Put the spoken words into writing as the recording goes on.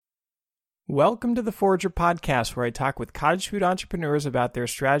Welcome to the Forager Podcast, where I talk with cottage food entrepreneurs about their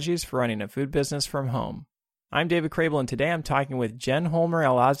strategies for running a food business from home. I'm David Crable, and today I'm talking with Jen Holmer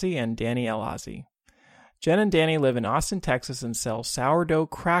El-Azzi and Danny El-Azzi. Jen and Danny live in Austin, Texas, and sell sourdough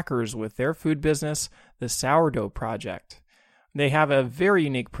crackers with their food business, The Sourdough Project. They have a very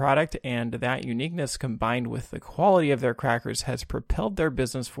unique product, and that uniqueness combined with the quality of their crackers has propelled their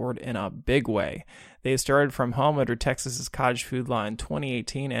business forward in a big way. They started from home under Texas's cottage food law in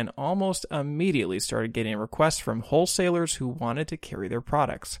 2018 and almost immediately started getting requests from wholesalers who wanted to carry their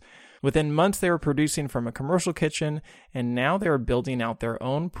products. Within months, they were producing from a commercial kitchen, and now they are building out their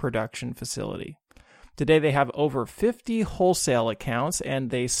own production facility. Today, they have over 50 wholesale accounts, and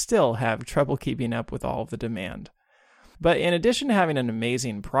they still have trouble keeping up with all of the demand. But in addition to having an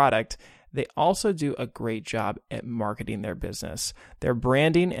amazing product, they also do a great job at marketing their business. Their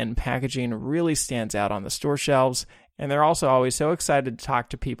branding and packaging really stands out on the store shelves, and they're also always so excited to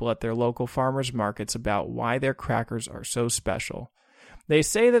talk to people at their local farmers markets about why their crackers are so special. They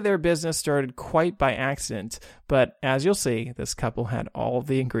say that their business started quite by accident, but as you'll see, this couple had all of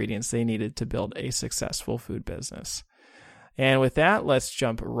the ingredients they needed to build a successful food business. And with that, let's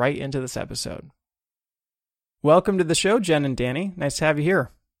jump right into this episode. Welcome to the show, Jen and Danny. Nice to have you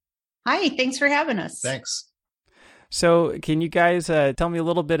here. Hi, thanks for having us. Thanks. So can you guys tell me a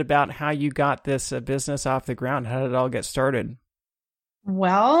little bit about how you got this business off the ground? How did it all get started?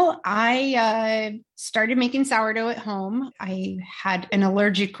 Well, I started making sourdough at home. I had an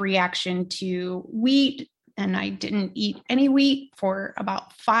allergic reaction to wheat, and I didn't eat any wheat for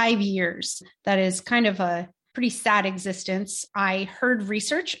about 5 years. That is kind of a pretty sad existence. I heard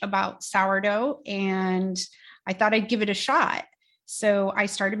research about sourdough, and I thought I'd give it a shot. So I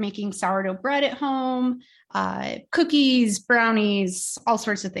started making sourdough bread at home, cookies, brownies, all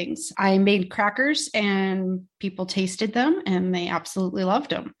sorts of things. I made crackers and people tasted them and they absolutely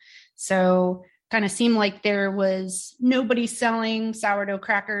loved them. So kind of seemed like there was nobody selling sourdough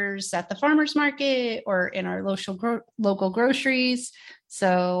crackers at the farmer's market or in our local groceries.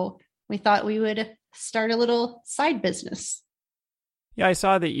 So we thought we would start a little side business. Yeah, I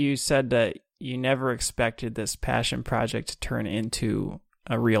saw that you said that you never expected this passion project to turn into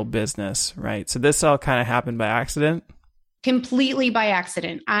a real business, right? So this all kind of happened by accident? Completely by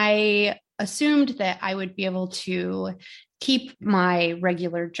accident. I assumed that I would be able to keep my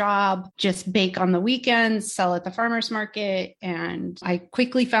regular job, just bake on the weekends, sell at the farmer's market. And I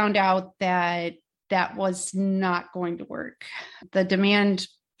quickly found out that that was not going to work. The demand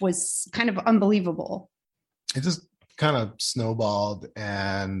was kind of unbelievable. It just kind of snowballed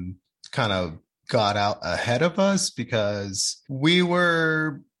and kind of got out ahead of us because we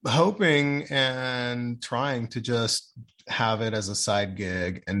were hoping and trying to just have it as a side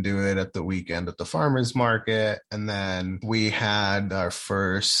gig and do it at the weekend at the farmer's market. And then we had our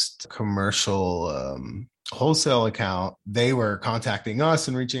first commercial wholesale account. They were contacting us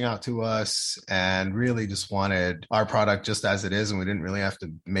and reaching out to us and really just wanted our product just as it is. And we didn't really have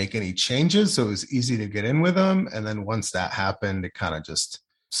to make any changes. So it was easy to get in with them. And then once that happened, it kind of just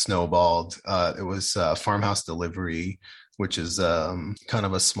snowballed. It was Farmhouse Delivery, which is kind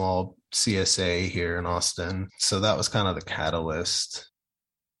of a small CSA here in Austin. So that was kind of the catalyst.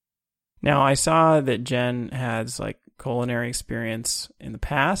 Now, I saw that Jen has like culinary experience in the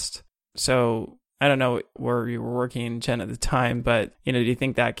past. So I don't know where you were working, Jen, at the time, but do you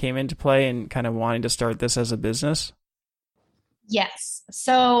think that came into play in kind of wanting to start this as a business? Yes.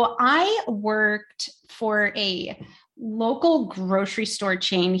 So I worked for a local grocery store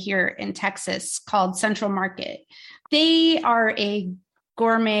chain here in Texas called Central Market. They are a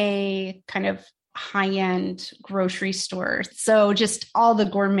gourmet kind of high-end grocery store. So just all the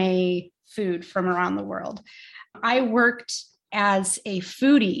gourmet food from around the world. I worked as a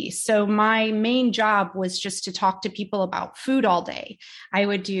foodie. So my main job was just to talk to people about food all day. I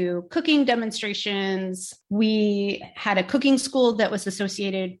would do cooking demonstrations. We had a cooking school that was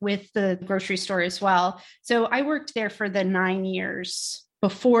associated with the grocery store as well. So I worked there for the 9 years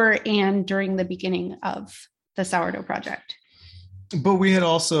before and during the beginning of the sourdough project. But we had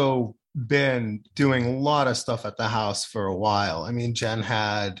also been doing a lot of stuff at the house for a while. I mean, Jen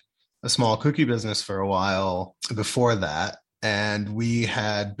had a small cookie business for a while before that. And we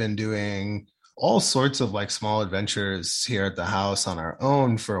had been doing all sorts of like small adventures here at the house on our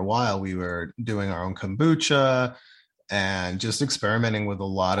own for a while. We were doing our own kombucha and just experimenting with a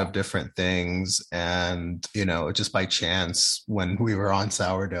lot of different things. And, just by chance, when we were on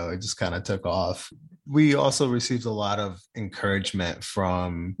sourdough, it just kind of took off. We also received a lot of encouragement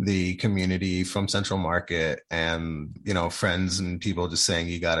from the community, from Central Market, and, friends and people just saying,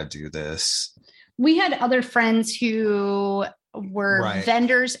 you got to do this. We had other friends who were Right.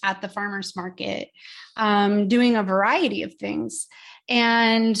 vendors at the farmers market, doing a variety of things.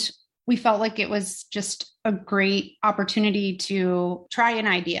 And we felt like it was just a great opportunity to try an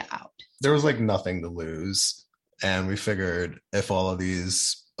idea out. There was like nothing to lose. And we figured if all of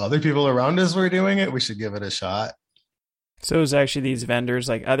these other people around us were doing it, we should give it a shot. So it was actually these vendors,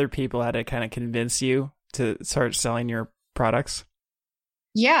 like other people had to kind of convince you to start selling your products?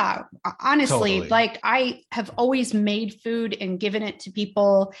 Yeah, honestly, Totally. like I have always made food and given it to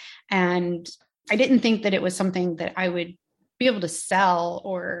people. And I didn't think that it was something that I would be able to sell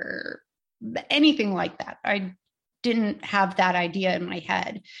or anything like that. I didn't have that idea in my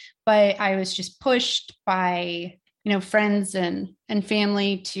head, but I was just pushed by, friends and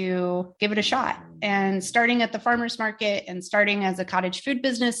family to give it a shot. And starting at the farmers market and starting as a cottage food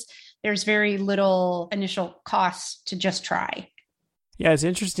business, there's very little initial cost to just try. Yeah, it's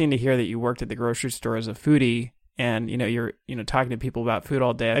interesting to hear that you worked at the grocery store as a foodie and, you're, talking to people about food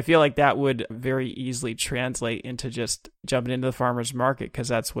all day. I feel like that would very easily translate into just jumping into the farmer's market because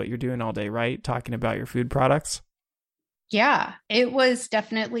that's what you're doing all day, right? Talking about your food products. Yeah, it was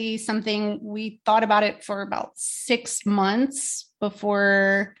definitely something we thought about it for about 6 months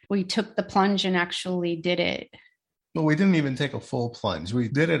before we took the plunge and actually did it. Well, we didn't even take a full plunge. We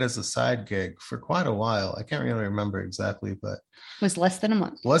did it as a side gig for quite a while. I can't really remember exactly, but it was less than a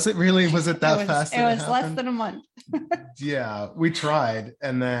month. Was it really? Was it that fast? It was less than a month. Yeah, we tried,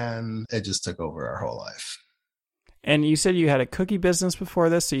 and then it just took over our whole life. And you said you had a cookie business before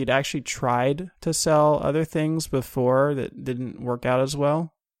this, so you'd actually tried to sell other things before that didn't work out as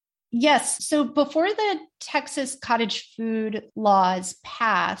well? Yes. So before the Texas cottage food laws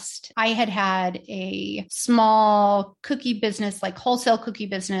passed, I had a small cookie business, like wholesale cookie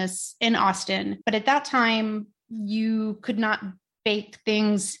business in Austin. But at that time, you could not bake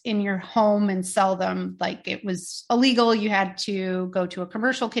things in your home and sell them. Like it was illegal. You had to go to a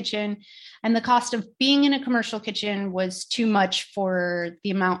commercial kitchen. And the cost of being in a commercial kitchen was too much for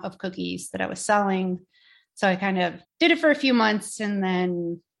the amount of cookies that I was selling. So I kind of did it for a few months and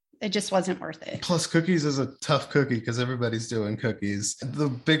then it just wasn't worth it. Plus, cookies is a tough cookie because everybody's doing cookies. The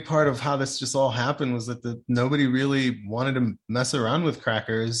big part of how this just all happened was that nobody really wanted to mess around with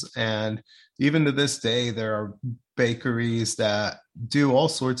crackers. And even to this day, there are bakeries that do all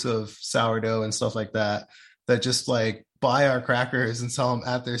sorts of sourdough and stuff like that, that just like buy our crackers and sell them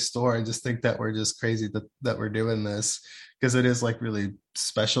at their store and just think that we're just crazy that we're doing this because it is like really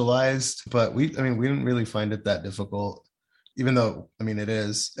specialized. But we didn't really find it that difficult. Even though, it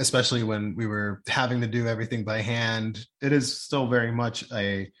is, especially when we were having to do everything by hand, it is still very much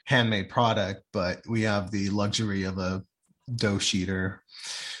a handmade product, but we have the luxury of a dough sheeter,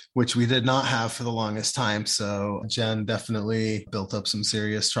 which we did not have for the longest time. So Jen definitely built up some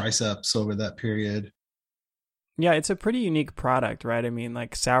serious triceps over that period. Yeah, it's a pretty unique product, right?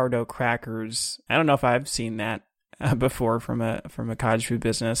 Like sourdough crackers. I don't know if I've seen that before from a cottage food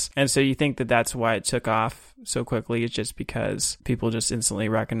business. And so you think that that's why it took off so quickly? It's just because people just instantly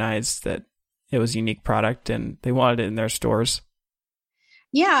recognized that it was a unique product and they wanted it in their stores?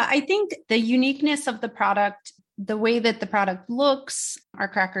 Yeah, I think the uniqueness of the product, the way that the product looks, our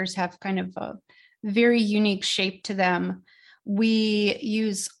crackers have kind of a very unique shape to them. We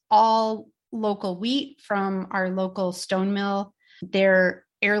use all local wheat from our local stone mill. They're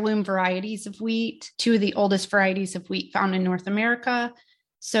heirloom varieties of wheat, two of the oldest varieties of wheat found in North America.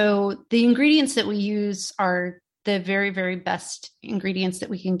 So the ingredients that we use are the very, very best ingredients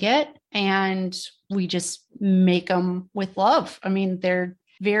that we can get. And we just make them with love. They're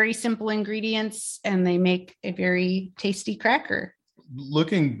very simple ingredients and they make a very tasty cracker.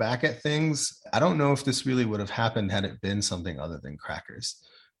 Looking back at things, I don't know if this really would have happened had it been something other than crackers,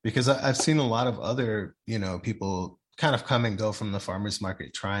 because I've seen a lot of other, people kind of come and go from the farmer's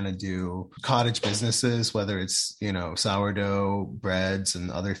market trying to do cottage businesses, whether it's, sourdough breads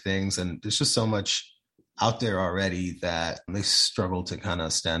and other things. And there's just so much out there already that they struggle to kind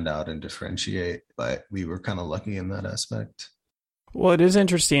of stand out and differentiate. But we were kind of lucky in that aspect. Well, it is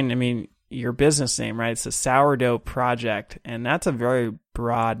interesting. Your business name, right? It's a sourdough project, and that's a very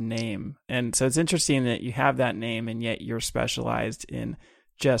broad name. And so it's interesting that you have that name and yet you're specialized in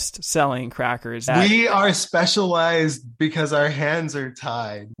just selling crackers. We are specialized because our hands are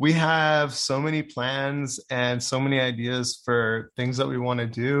tied. We have so many plans and so many ideas for things that we want to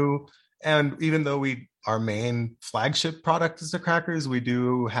do. And even though our main flagship product is the crackers, we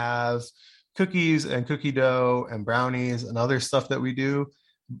do have cookies and cookie dough and brownies and other stuff that we do,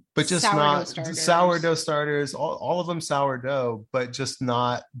 but just sourdough starters, all of them sourdough, but just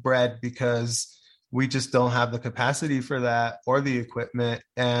not bread because we just don't have the capacity for that or the equipment,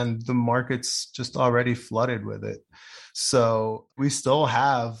 and the market's just already flooded with it. So we still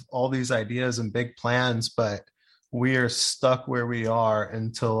have all these ideas and big plans, but we are stuck where we are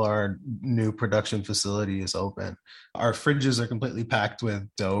until our new production facility is open. Our fridges are completely packed with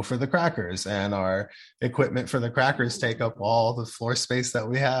dough for the crackers, and our equipment for the crackers take up all the floor space that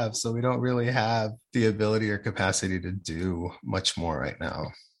we have. So we don't really have the ability or capacity to do much more right now.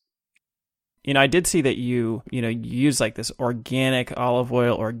 I did see that you use like this organic olive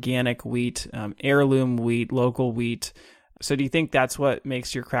oil, organic wheat, heirloom wheat, local wheat. So do you think that's what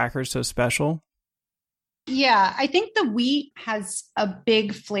makes your crackers so special? Yeah, I think the wheat has a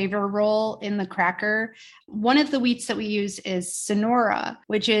big flavor role in the cracker. One of the wheats that we use is Sonora,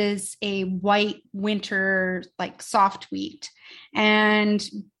 which is a white winter, like soft wheat. And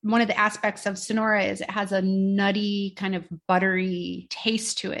one of the aspects of Sonora is it has a nutty, kind of buttery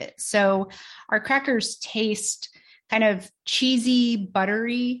taste to it. So our crackers taste kind of cheesy,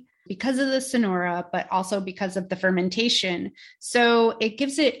 buttery, because of the Sonora, but also because of the fermentation. So it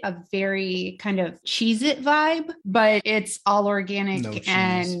gives it a very kind of Cheez-It vibe, but it's all organic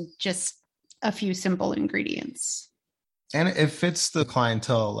and just a few simple ingredients. And it fits the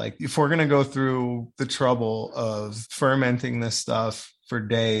clientele. Like if we're going to go through the trouble of fermenting this stuff for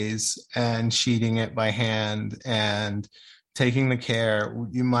days and sheeting it by hand and taking the care,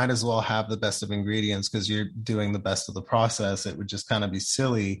 you might as well have the best of ingredients because you're doing the best of the process. It would just kind of be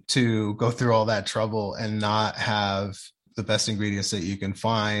silly to go through all that trouble and not have the best ingredients that you can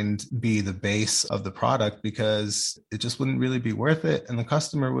find be the base of the product, because it just wouldn't really be worth it. And the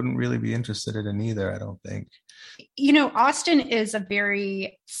customer wouldn't really be interested in it either, I don't think. Austin is a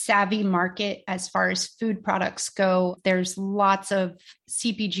very savvy market as far as food products go. There's lots of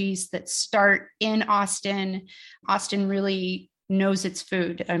CPGs that start in Austin. Austin really knows its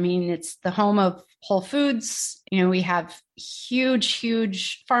food. I mean, it's the home of Whole Foods. We have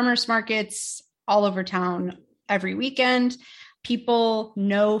huge farmers markets all over town every weekend. People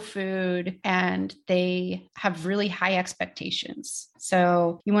know food and they have really high expectations.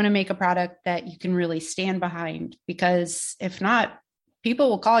 So you want to make a product that you can really stand behind, because if not, people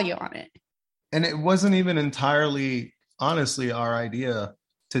will call you on it. And it wasn't even entirely, honestly, our idea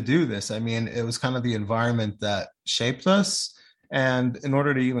to do this. I mean, it was kind of the environment that shaped us. And in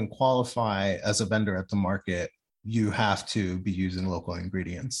order to even qualify as a vendor at the market, you have to be using local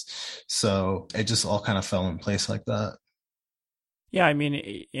ingredients. So it just all kind of fell in place like that. Yeah, I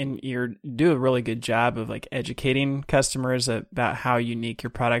mean, and you do a really good job of like educating customers about how unique your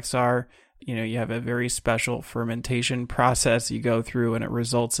products are. You have a very special fermentation process you go through, and it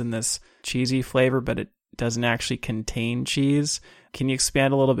results in this cheesy flavor, but it doesn't actually contain cheese. Can you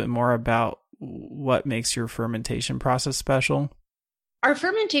expand a little bit more about what makes your fermentation process special? Our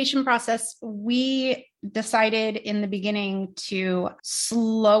fermentation process, we decided in the beginning to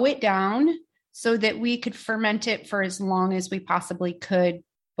slow it down so that we could ferment it for as long as we possibly could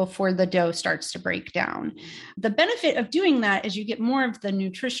before the dough starts to break down. The benefit of doing that is you get more of the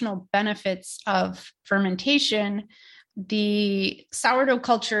nutritional benefits of fermentation. The sourdough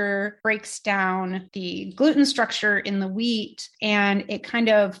culture breaks down the gluten structure in the wheat, and it kind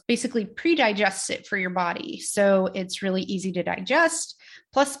of basically pre-digests it for your body. So it's really easy to digest.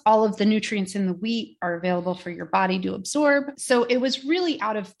 Plus, all of the nutrients in the wheat are available for your body to absorb. So it was really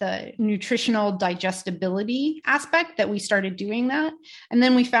out of the nutritional digestibility aspect that we started doing that. And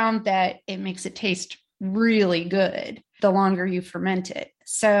then we found that it makes it taste really good the longer you ferment it.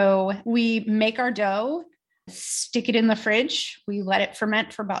 So we make our dough, stick it in the fridge. We let it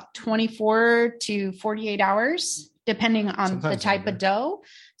ferment for about 24 to 48 hours, depending on the type of dough,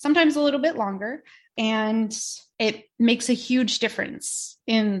 sometimes a little bit longer. And it makes a huge difference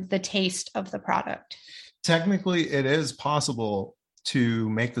in the taste of the product. Technically, it is possible to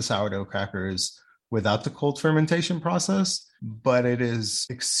make the sourdough crackers without the cold fermentation process, but it is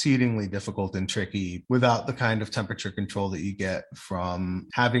exceedingly difficult and tricky without the kind of temperature control that you get from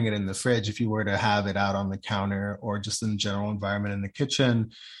having it in the fridge. If you were to have it out on the counter or just in the general environment in the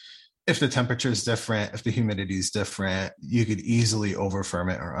kitchen, if the temperature is different, if the humidity is different, you could easily over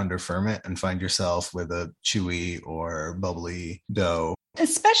ferment or under ferment and find yourself with a chewy or bubbly dough.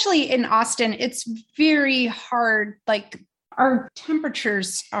 Especially in Austin, it's very hard. Like, our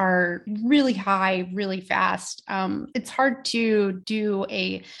temperatures are really high, really fast. It's hard to do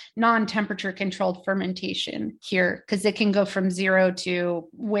a non-temperature controlled fermentation here because it can go from 0 to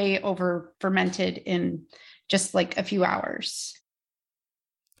way over fermented in just like a few hours.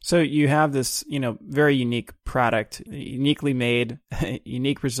 So you have this, very unique product, uniquely made,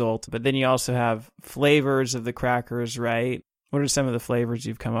 unique result, but then you also have flavors of the crackers, right? What are some of the flavors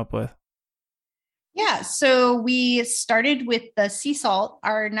you've come up with? Yeah, so we started with the sea salt.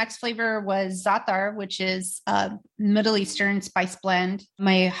 Our next flavor was za'atar, which is a Middle Eastern spice blend.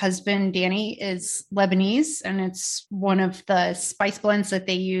 My husband, Danny, is Lebanese, and it's one of the spice blends that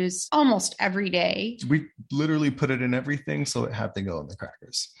they use almost every day. We literally put it in everything, so it had to go in the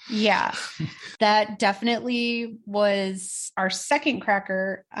crackers. Yeah, that definitely was our second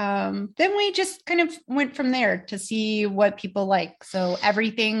cracker. Then we just kind of went from there to see what people like. So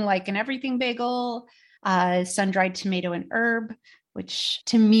everything like an everything bagel, sun-dried tomato and herb, which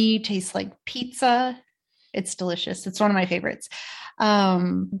to me tastes like pizza. It's delicious. It's one of my favorites.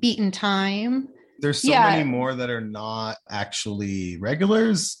 Beaten thyme. There's so many more that are not actually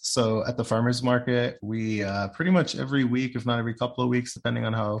regulars. So at the farmers market, we pretty much every week, if not every couple of weeks, depending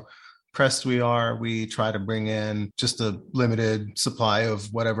on how pressed we are, we try to bring in just a limited supply of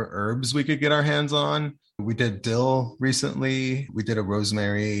whatever herbs we could get our hands on. We did dill recently. We did a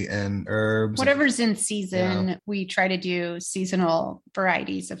rosemary and herbs. Whatever's in season, we try to do seasonal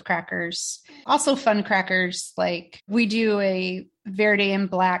varieties of crackers. Also fun crackers, like we do a verde and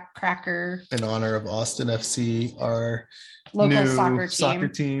black cracker. In honor of Austin FC, our local new soccer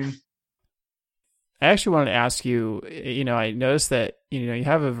team. I actually wanted to ask you, I noticed that, you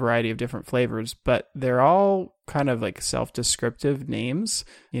have a variety of different flavors, but they're all kind of like self-descriptive names,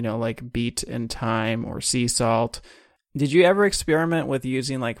 like beet and thyme or sea salt. Did you ever experiment with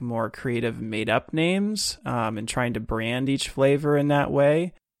using like more creative made-up names and trying to brand each flavor in that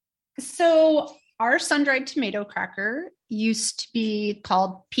way? So our sun-dried tomato cracker used to be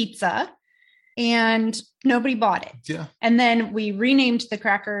called pizza, and nobody bought it. Yeah. And then we renamed the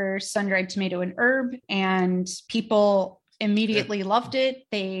cracker sun-dried tomato and herb, and people immediately loved it.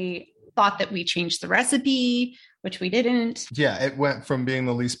 They thought that we changed the recipe, which we didn't. Yeah, it went from being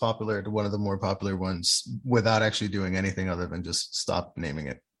the least popular to one of the more popular ones without actually doing anything other than just stop naming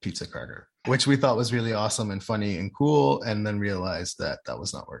it pizza cracker, which we thought was really awesome and funny and cool, and then realized that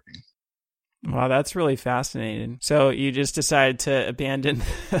was not working. Wow, that's really fascinating. So you just decided to abandon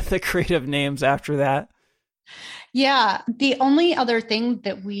the creative names after that? Yeah. The only other thing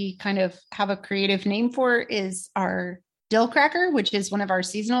that we kind of have a creative name for is our dill cracker, which is one of our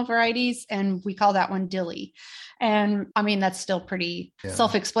seasonal varieties. And we call that one Dilly. And I mean, that's still pretty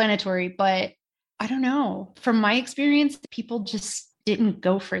self-explanatory, but I don't know. From my experience, people just didn't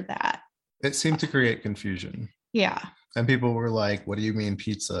go for that. It seemed to create confusion. Yeah. And people were like, what do you mean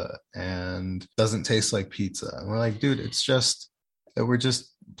pizza? And doesn't taste like pizza. And we're like, dude, it's just, we're just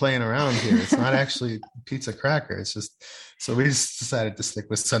playing around here. It's not actually pizza cracker. It's just, so we just decided to stick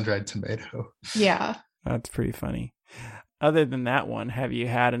with sun-dried tomato. Yeah. That's pretty funny. Other than that one, have you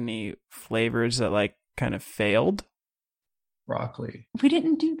had any flavors that like kind of failed? Broccoli. We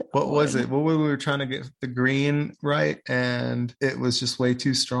didn't do that. What was it? What we were trying to get the green right, and it was just way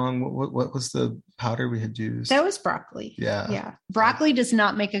too strong. What was the powder we had used? That was broccoli. Yeah. Broccoli does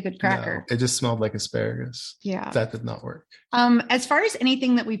not make a good cracker. No, it just smelled like asparagus. Yeah. That did not work. As far as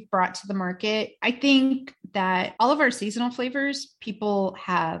anything that we've brought to the market, I think that all of our seasonal flavors people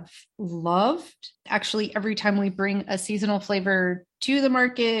have loved. Actually, every time we bring a seasonal flavor to the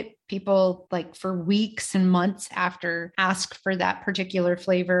market, people like for weeks and months after ask for that particular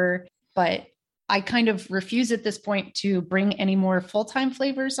flavor. But I kind of refuse at this point to bring any more full-time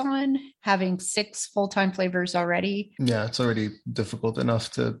flavors on, having 6 full-time flavors already. Yeah, it's already difficult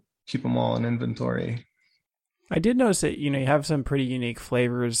enough to keep them all in inventory. I did notice that, you have some pretty unique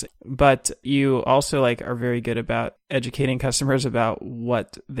flavors, but you also are very good about educating customers about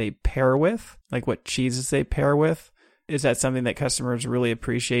what they pair with, like what cheeses they pair with. Is that something that customers really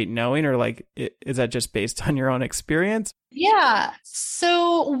appreciate knowing, or is that just based on your own experience? Yeah.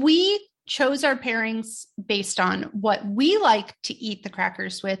 So we chose our pairings based on what we like to eat the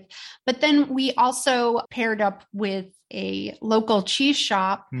crackers with, but then we also paired up with a local cheese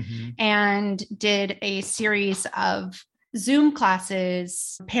shop and did a series of Zoom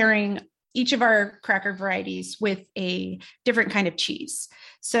classes pairing each of our cracker varieties with a different kind of cheese.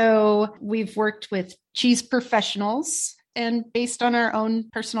 So we've worked with cheese professionals and based on our own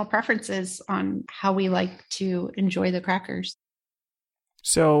personal preferences on how we like to enjoy the crackers.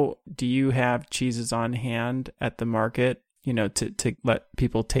 So do you have cheeses on hand at the market, to let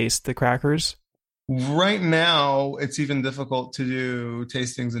people taste the crackers? Right now, it's even difficult to do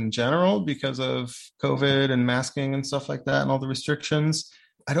tastings in general because of COVID and masking and stuff like that and all the restrictions.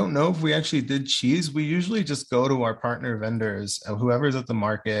 I don't know if we actually did cheese. We usually just go to our partner vendors, whoever's at the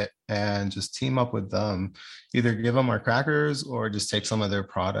market, and just team up with them, either give them our crackers or just take some of their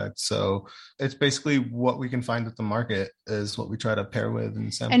products. So it's basically what we can find at the market is what we try to pair with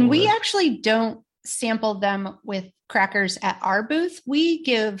and sample. And we with. actually don't sample them with crackers at our booth. We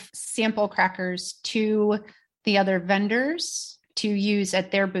give sample crackers to the other vendors to use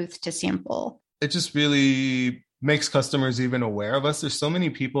at their booth to sample. It just really makes customers even aware of us. There's so many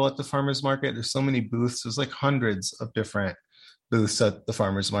people at the farmers market. There's so many booths. There's like hundreds of different booths at the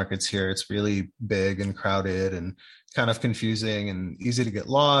farmers markets here. It's really big and crowded and kind of confusing and easy to get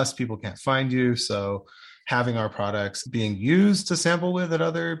lost. People can't find you. So having our products being used to sample with at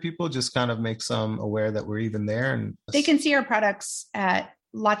other people just kind of makes them aware that we're even there. And they can see our products at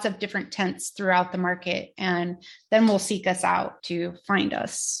lots of different tents throughout the market, and then will seek us out to find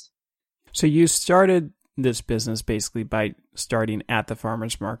us. So you started this business basically by starting at the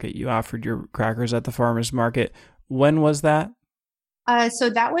farmers market. You offered your crackers at the farmers market. When was that? So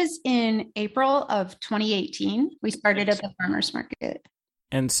that was in April of 2018. We started at the farmers market.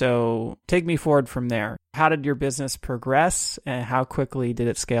 And so take me forward from there. How did your business progress and how quickly did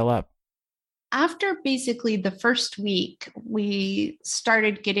it scale up? After basically the first week, we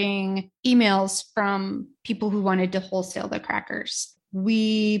started getting emails from people who wanted to wholesale the crackers.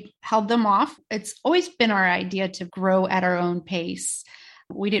 We held them off. It's always been our idea to grow at our own pace.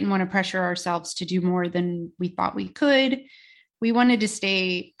 We didn't want to pressure ourselves to do more than we thought we could. We wanted to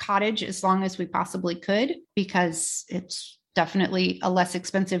stay cottage as long as we possibly could because it's definitely a less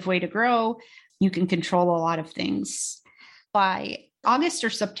expensive way to grow. You can control a lot of things. By August or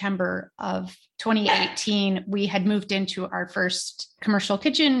September of 2018, we had moved into our first commercial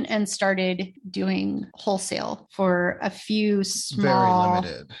kitchen and started doing wholesale for a few small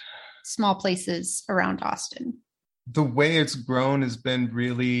places around Austin. The way it's grown has been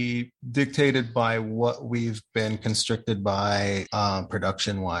really dictated by what we've been constricted by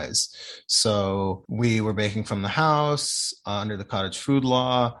production wise. So we were baking from the house under the cottage food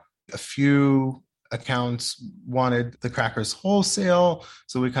law. A few accounts wanted the crackers wholesale.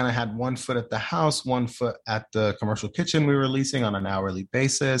 So we kind of had 1 foot at the house, 1 foot at the commercial kitchen we were leasing on an hourly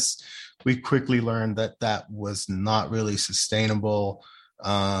basis. We quickly learned that that was not really sustainable.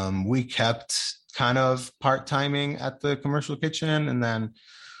 We kept kind of part-timing at the commercial kitchen and then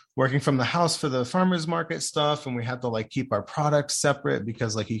working from the house for the farmers market stuff. And we had to like keep our products separate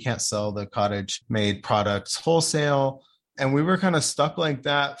because like you can't sell the cottage made products wholesale. And we were kind of stuck like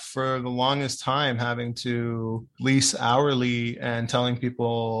that for the longest time, having to lease hourly and telling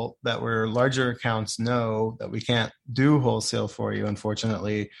people that were larger accounts, no, that we can't do wholesale for you,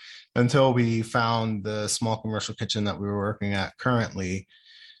 unfortunately, until we found the small commercial kitchen that we were working at currently.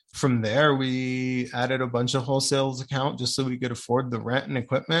 From there, we added a bunch of wholesales account just so we could afford the rent and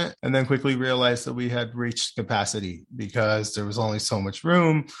equipment, and then quickly realized that we had reached capacity because there was only so much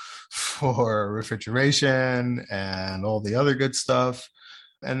room for refrigeration and all the other good stuff.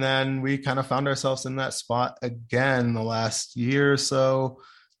 And then we kind of found ourselves in that spot again the last year or so,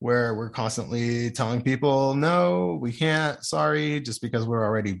 where we're constantly telling people, no, we can't, sorry, just because we're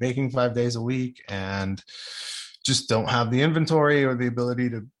already baking 5 days a week and just don't have the inventory or the ability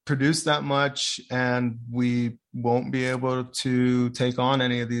to produce that much. And we won't be able to take on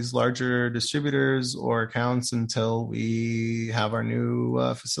any of these larger distributors or accounts until we have our new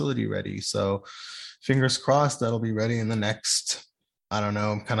facility ready. So fingers crossed that'll be ready in the next, I don't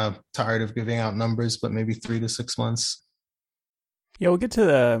know, I'm kind of tired of giving out numbers, but maybe 3 to 6 months. Yeah, we'll get to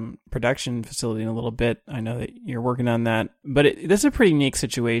the production facility in a little bit. I know that you're working on that, but this is a pretty unique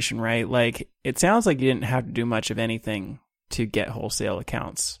situation, right? Like, it sounds like you didn't have to do much of anything to get wholesale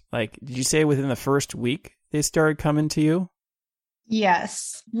accounts. Like, did you say within the first week they started coming to you?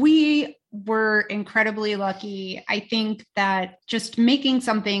 Yes, we were incredibly lucky. I think that just making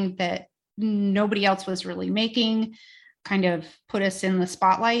something that nobody else was really making kind of put us in the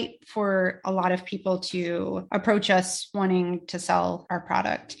spotlight for a lot of people to approach us wanting to sell our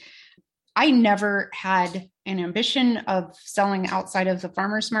product. I never had an ambition of selling outside of the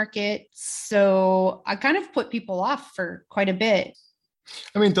farmers market, so I kind of put people off for quite a bit.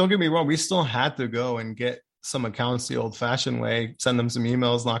 I mean, don't get me wrong, we still had to go and get some accounts the old-fashioned way, send them some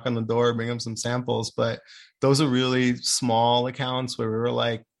emails, knock on the door, bring them some samples, but those are really small accounts where we were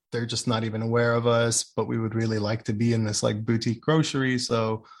like, they're just not even aware of us, but we would really like to be in this like boutique grocery.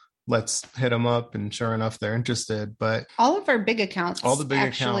 So let's hit them up. And sure enough, they're interested. But all of our big accounts,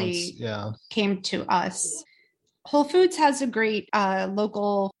 came to us. Whole Foods has a great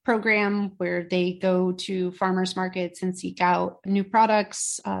local program where they go to farmers markets and seek out new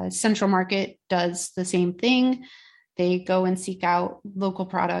products. Central Market does the same thing. They go and seek out local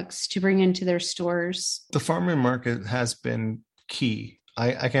products to bring into their stores. The farmer market has been key.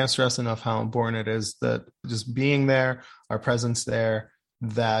 I can't stress enough how important it is that just being there, our presence there,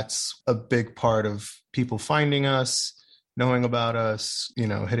 that's a big part of people finding us knowing about us,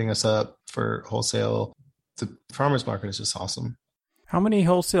 hitting us up for wholesale. The farmers market is just awesome. How many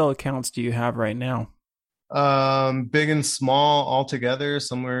wholesale accounts do you have right now? Big and small all together,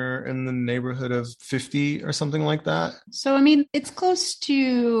 somewhere in the neighborhood of 50 or something like that. So, it's close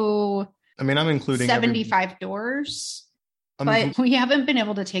to I'm including 75 doors, but we haven't been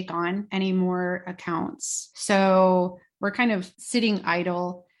able to take on any more accounts. So we're kind of sitting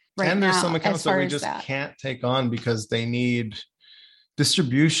idle right now. And there's some accounts that we just can't take on because they need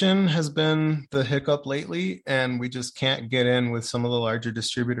distribution has been the hiccup lately, and we just can't get in with some of the larger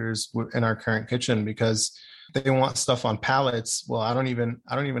distributors in our current kitchen because they want stuff on pallets. Well, I don't even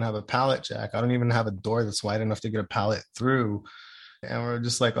have a pallet jack. I don't even have a door that's wide enough to get a pallet through. And we're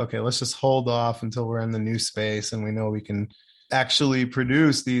just like, okay, let's just hold off until we're in the new space and we know we can actually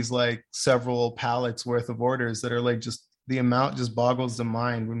produce these like several pallets worth of orders that are like, just the amount just boggles the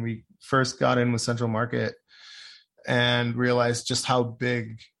mind. When we first got in with Central Market and realized just how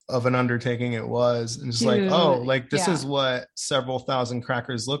big of an undertaking it was, and just like, oh, like this is what several thousand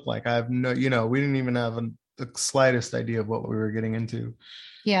crackers look like. I have no, we didn't even have the slightest idea of what we were getting into.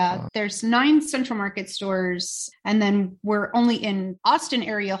 Yeah, there's 9 Central Market stores, and then we're only in Austin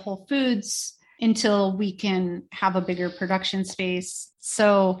area Whole Foods until we can have a bigger production space.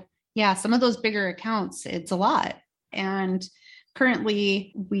 So yeah, some of those bigger accounts, it's a lot. And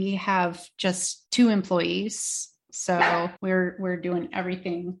currently we have just 2 employees. So we're doing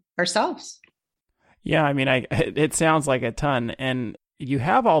everything ourselves. Yeah, it sounds like a ton. And you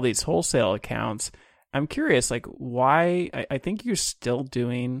have all these wholesale accounts. I'm curious, like, why? I think you're still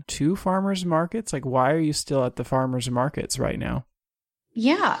doing 2 farmers markets. Like, why are you still at the farmers markets right now?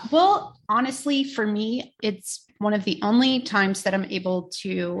 Yeah, well, honestly, for me, it's one of the only times that I'm able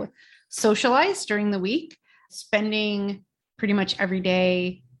to socialize during the week, spending pretty much every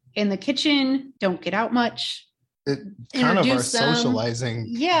day in the kitchen, don't get out much. It kind of our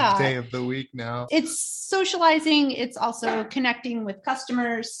socializing day of the week now. It's socializing. It's also connecting with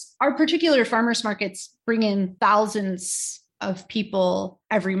customers. Our particular farmers markets bring in thousands of people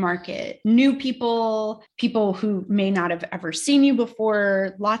every market, new people who may not have ever seen you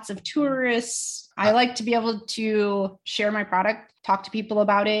before, lots of tourists. I like to be able to share my product, talk to people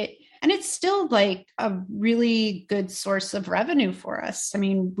about it. And it's still like a really good source of revenue for us.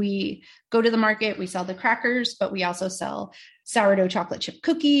 We go to the market, we sell the crackers, but we also sell sourdough chocolate chip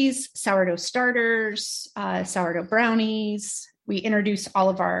cookies, sourdough starters, sourdough brownies. We introduce all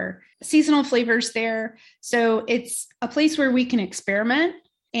of our seasonal flavors there. So it's a place where we can experiment.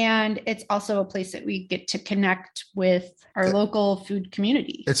 And it's also a place that we get to connect with our local food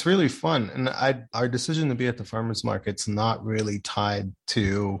community. It's really fun. And our decision to be at the farmers market's not really tied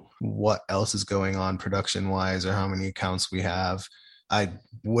to what else is going on production wise or how many accounts we have. I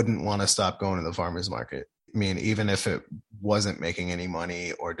wouldn't want to stop going to the farmers market. Even if it wasn't making any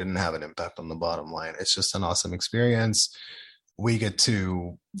money or didn't have an impact on the bottom line, it's just an awesome experience. We get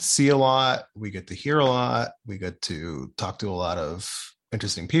to see a lot. We get to hear a lot. We get to talk to a lot of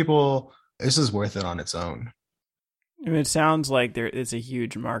interesting people. This is worth it on its own. It sounds like it's a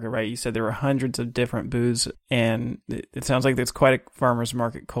huge market, right? You said there were hundreds of different booths, and it sounds like there's quite a farmer's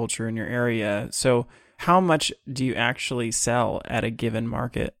market culture in your area. So how much do you actually sell at a given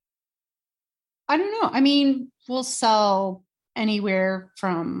market? I don't know. We'll sell anywhere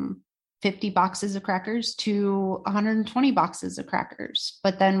from 50 boxes of crackers to 120 boxes of crackers.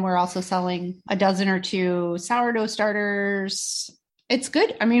 But then we're also selling a dozen or 2 sourdough starters. It's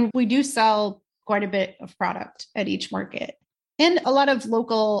good. We do sell quite a bit of product at each market. And a lot of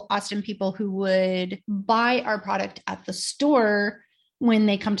local Austin people who would buy our product at the store, when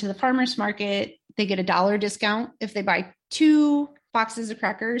they come to the farmers market, they get a $1 discount if they buy 2 boxes of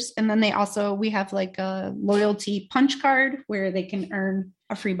crackers. And then we have like a loyalty punch card where they can earn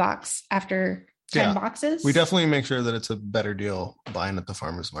a free box after 10 boxes. We definitely make sure that it's a better deal buying at the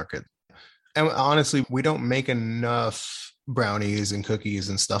farmers market. And honestly, we don't make enough brownies and cookies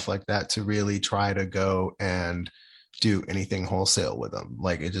and stuff like that to really try to go and do anything wholesale with them.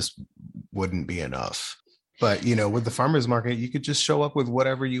 Like, it just wouldn't be enough. But, with the farmers market, you could just show up with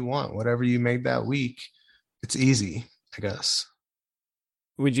whatever you want, whatever you made that week. It's easy, I guess.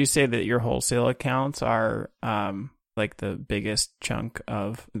 Would you say that your wholesale accounts are like the biggest chunk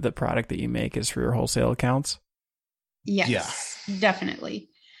of the product that you make is for your wholesale accounts? Yes, definitely.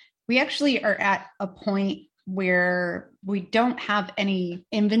 We actually are at a point where we don't have any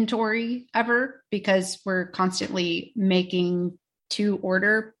inventory ever because we're constantly making to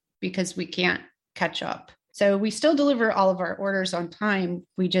order because we can't catch up. So we still deliver all of our orders on time.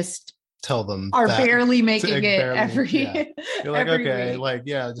 We just tell them are that barely making like, it barely, every yeah. You're like, every okay, week. like,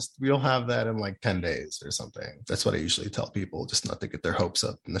 yeah, just we'll have that in like 10 days or something. That's what I usually tell people, just not to get their hopes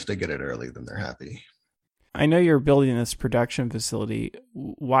up. And if they get it early, then they're happy. I know you're building this production facility.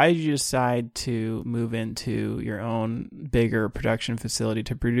 Why did you decide to move into your own bigger production facility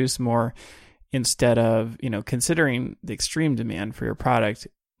to produce more instead of, considering the extreme demand for your product,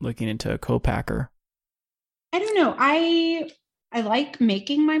 looking into a co-packer? I don't know. I like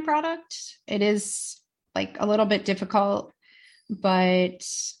making my product. It is like a little bit difficult, but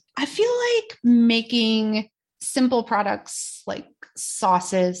I feel like making simple products like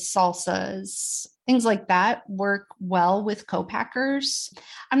sauces, salsas, things like that work well with co-packers.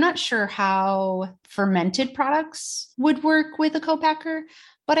 I'm not sure how fermented products would work with a co-packer,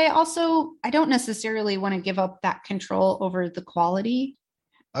 but I don't necessarily want to give up that control over the quality.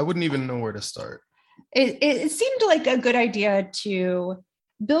 I wouldn't even know where to start. It seemed like a good idea to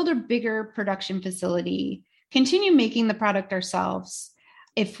build a bigger production facility, continue making the product ourselves.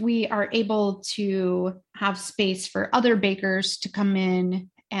 If we are able to have space for other bakers to come in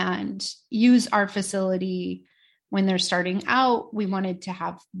and use our facility when they're starting out, we wanted to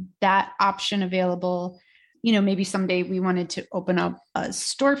have that option available. Maybe someday we wanted to open up a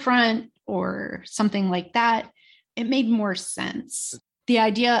storefront or something like that. It made more sense. The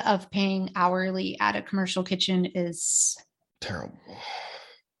idea of paying hourly at a commercial kitchen is terrible.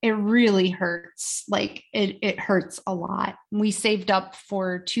 It really hurts. Like it hurts a lot. We saved up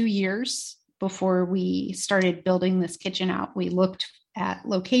for 2 years before we started building this kitchen out. We looked at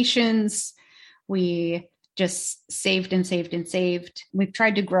locations. We just saved and saved and saved. We've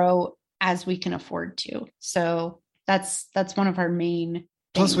tried to grow as we can afford to. So that's one of our main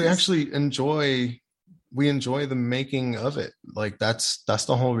Plus, things. we actually enjoy the making of it. Like that's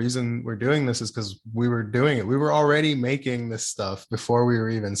the whole reason we're doing this, is because we were doing it. We were already making this stuff before we were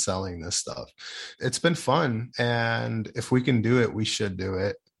even selling this stuff. It's been fun. And if we can do it, we should do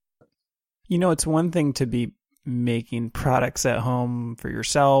it. It's one thing to be making products at home for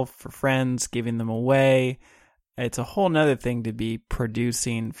yourself, for friends, giving them away. It's a whole nother thing to be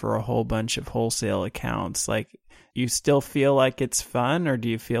producing for a whole bunch of wholesale accounts. Like, you still feel like it's fun, or do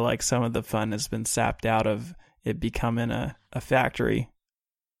you feel like some of the fun has been sapped out of it becoming a factory?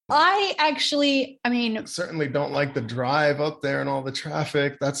 I certainly don't like the drive up there and all the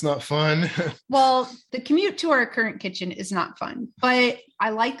traffic. That's not fun. Well, the commute to our current kitchen is not fun, but I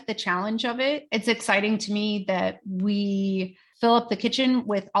like the challenge of it. It's exciting to me that we fill up the kitchen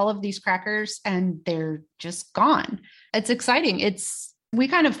with all of these crackers and they're just gone. It's exciting. We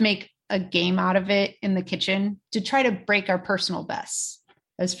kind of make a game out of it in the kitchen to try to break our personal bests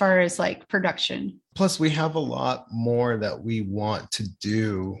as far as like production. Plus, we have a lot more that we want to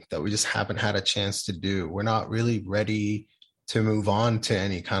do that we just haven't had a chance to do. We're not really ready to move on to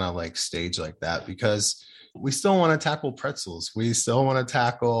any kind of like stage like that, because we still want to tackle pretzels. We still want to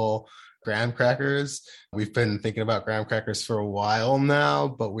tackle graham crackers. We've been thinking about graham crackers for a while now,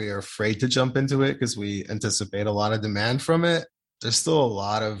 but we are afraid to jump into it because we anticipate a lot of demand from it. There's still a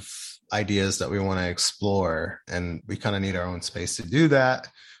lot of ideas that we want to explore, and we kind of need our own space to do that.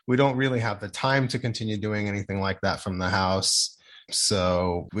 We don't really have the time to continue doing anything like that from the house.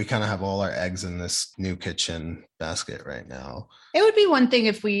 So we kind of have all our eggs in this new kitchen basket right now. It would be one thing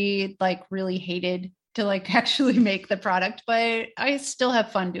if we like really hated to like actually make the product, but I still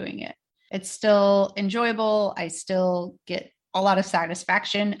have fun doing it. It's still enjoyable. I still get a lot of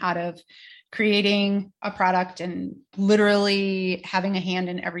satisfaction out of creating a product and literally having a hand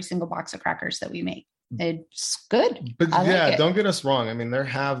in every single box of crackers that we make. It's good. But yeah, like don't get us wrong. I mean, there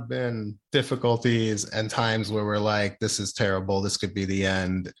have been difficulties and times where we're like, this is terrible. This could be the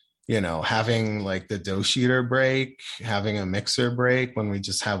end. Having like the dough sheeter break, having a mixer break when we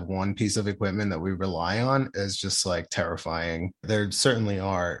just have one piece of equipment that we rely on is just like terrifying. There certainly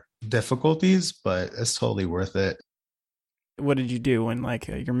are difficulties, but it's totally worth it. What did you do when like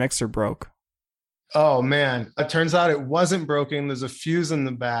your mixer broke? Oh man, it turns out it wasn't broken. There's a fuse in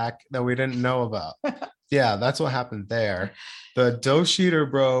the back that we didn't know about. Yeah, that's what happened there. The dough sheeter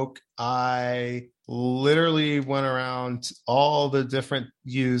broke. I literally went around all the different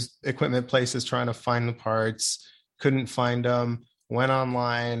used equipment places trying to find the parts. Couldn't find them. Went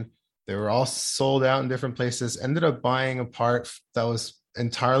online. They were all sold out in different places. Ended up buying a part that was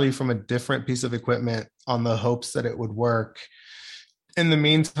entirely from a different piece of equipment on the hopes that it would work. In the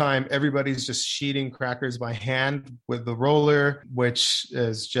meantime, everybody's just sheeting crackers by hand with the roller, which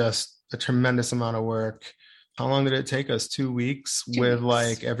is just a tremendous amount of work. How long did it take us? 2 weeks with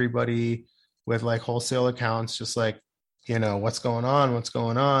like everybody with like wholesale accounts, just like, what's going on?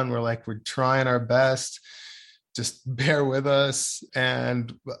 We're like, we're trying our best. just bear with us.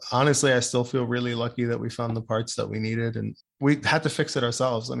 And honestly, I still feel really lucky that we found the parts that we needed, and we had to fix it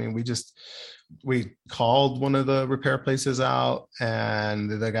ourselves. I mean, we called one of the repair places out, and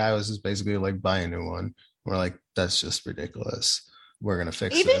the guy was just basically like, buy a new one. We're like, that's just ridiculous. We're going to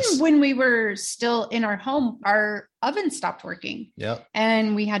fix Even this. when we were still in our home, our oven stopped working. Yep.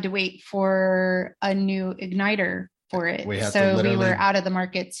 And we had to wait for a new igniter for it. We were out of the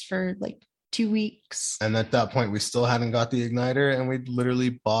markets for like 2 weeks. And at that point, we still hadn't got the igniter, and we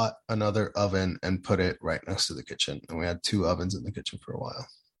literally bought another oven and put it right next to the kitchen. And we had 2 ovens in the kitchen for a while.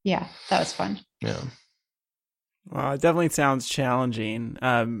 Yeah, that was fun. Yeah. Well, it definitely sounds challenging.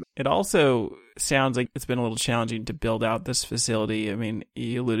 It also sounds like it's been a little challenging to build out this facility. I mean,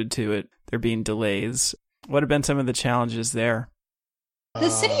 you alluded to it, there being delays. What have been some of the challenges there? The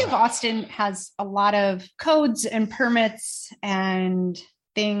city of Austin has a lot of codes and permits and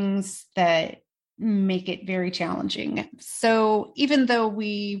things that make it very challenging. So even though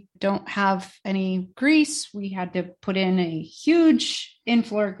we don't have any grease, we had to put in a huge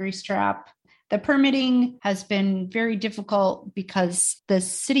in-floor grease trap. The permitting has been very difficult because the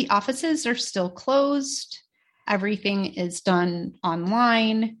city offices are still closed. Everything is done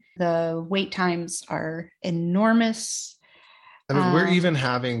online. The wait times are enormous. I mean, we're even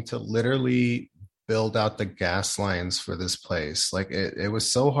having to literally build out the gas lines for this place. Like it was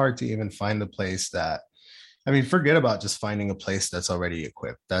so hard to even find a place that, I mean, forget about just finding a place that's already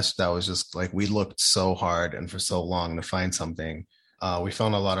equipped. That was just like, we looked so hard and for so long to find something. We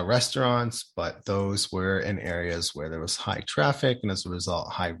found a lot of restaurants, but those were in areas where there was high traffic and as a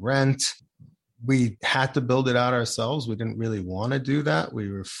result, high rent. We had to build it out ourselves. We didn't really want to do that. We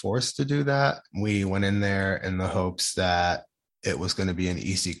were forced to do that. We went in there in the hopes that it was going to be an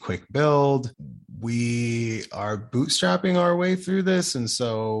easy, quick build. We are bootstrapping our way through this. And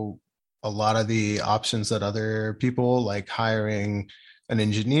so a lot of the options that other people, like hiring an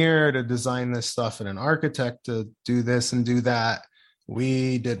engineer to design this stuff and an architect to do this and do that,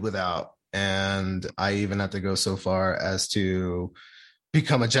 we did without. And I even had to go so far as to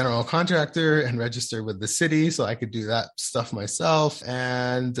become a general contractor and register with the city so I could do that stuff myself.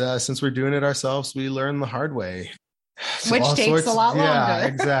 And since we're doing it ourselves, we learned the hard way. So which takes a lot longer. Yeah,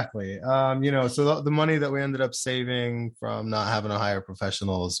 exactly. So the money that we ended up saving from not having to hire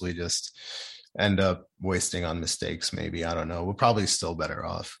professionals, we just end up wasting on mistakes. Maybe, I don't know. We're probably still better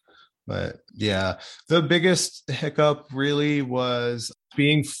off. But yeah, the biggest hiccup really was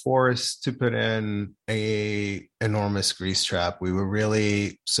being forced to put in a enormous grease trap. We were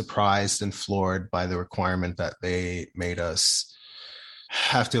really surprised and floored by the requirement that they made us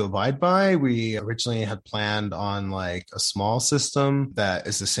have to abide by. We originally had planned on like a small system that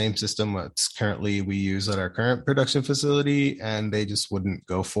is the same system that's currently we use at our current production facility, and they just wouldn't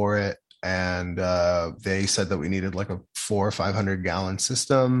go for it. And they said that we needed like a 400 or 500 gallon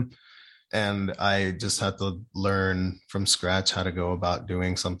system. And I just had to learn from scratch how to go about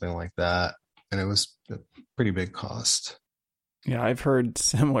doing something like that. And it was a pretty big cost. Yeah, I've heard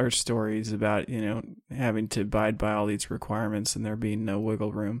similar stories about, having to abide by all these requirements and there being no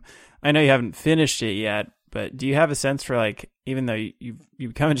wiggle room. I know you haven't finished it yet, but do you have a sense for, like, even though you've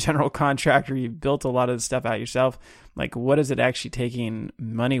become a general contractor, you've built a lot of the stuff out yourself, like, what is it actually taking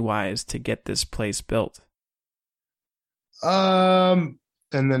money-wise to get this place built?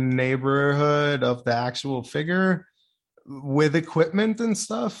 In the neighborhood of the actual figure with equipment and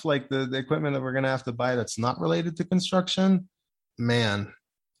stuff, like the equipment that we're going to have to buy that's not related to construction, man,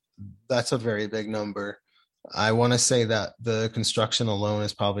 that's a very big number. I want to say that the construction alone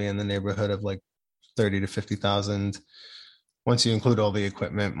is probably in the neighborhood of like 30 to 50,000. Once you include all the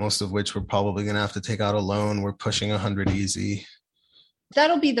equipment, most of which we're probably going to have to take out a loan, we're pushing 100 easy.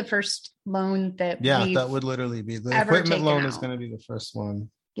 That'll be the first loan that that would literally be the equipment loan is going to be the first one.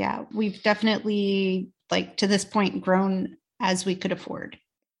 Yeah, we've definitely, like, to this point, grown as we could afford.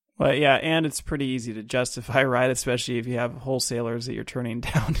 Well, yeah, and it's pretty easy to justify, right? Especially if you have wholesalers that you're turning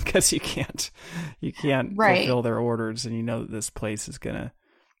down because you can't fulfill their orders, and you know that this place is going to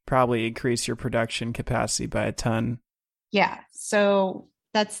probably increase your production capacity by a ton. Yeah, so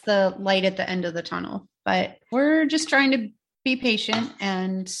that's the light at the end of the tunnel. But we're just trying to be patient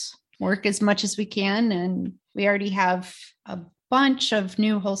and work as much as we can. And we already have a bunch of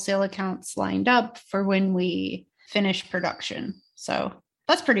new wholesale accounts lined up for when we finish production. So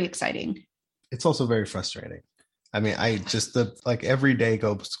that's pretty exciting. It's also very frustrating. I mean, every day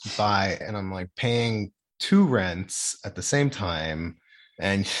goes by and I'm like paying 2 rents at the same time.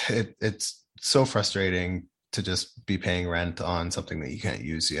 And it's so frustrating to just be paying rent on something that you can't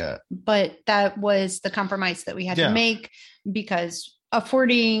use yet. But that was the compromise that we had to make, because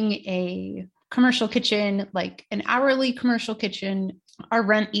affording a commercial kitchen, like an hourly commercial kitchen, our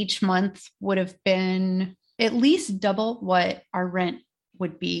rent each month would have been at least double what our rent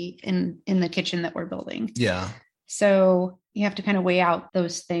would be in the kitchen that we're building. Yeah. So you have to kind of weigh out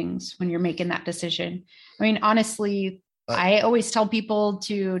those things when you're making that decision. I mean, honestly, I always tell people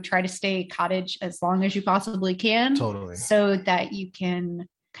to try to stay cottage as long as you possibly can. Totally. So that you can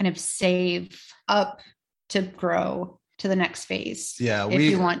kind of save up to grow to the next phase. Yeah. If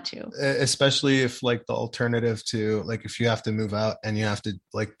you want to. Especially if like the alternative to like, if you have to move out and you have to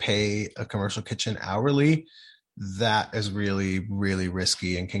like pay a commercial kitchen hourly, that is really, really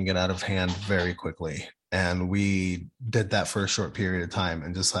risky and can get out of hand very quickly. And we did that for a short period of time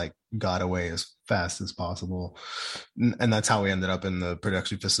and just like got away as fast as possible. And that's how we ended up in the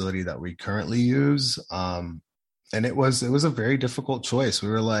production facility that we currently use. And it was a very difficult choice. We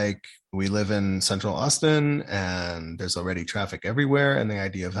were like, we live in central Austin and there's already traffic everywhere. And the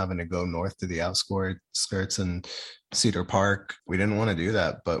idea of having to go north to the outskirts and Cedar Park, we didn't want to do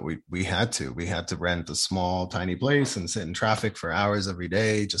that, but we had to rent a small, tiny place and sit in traffic for hours every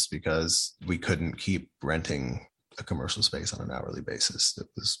day just because we couldn't keep renting a commercial space on an hourly basis. It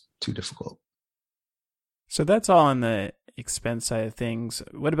was too difficult. So that's all on the expense side of things.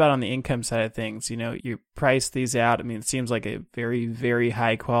 What about on the income side of things? You know, you price these out. I mean, it seems like a very, very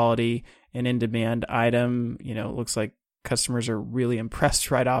high quality and in demand item. You know, it looks like customers are really impressed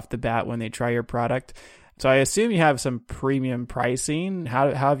right off the bat when they try your product. So I assume you have some premium pricing.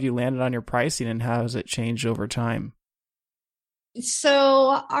 How have you landed on your pricing and how has it changed over time?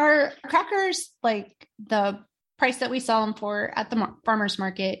 So our crackers, like the price that we sell them for at the farmer's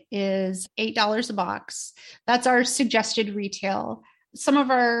market is $8 a box. That's our suggested retail. Some of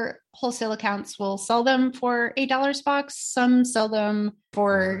our wholesale accounts will sell them for $8 a box. Some sell them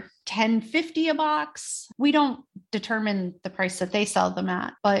for $10.50 a box. We don't determine the price that they sell them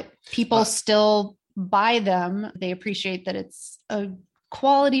at, but people still buy them. They appreciate that it's a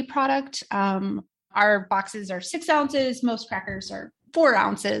quality product. Our boxes are 6 ounces. Most crackers are 4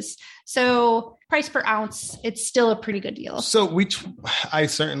 ounces. So price per ounce, it's still a pretty good deal. So I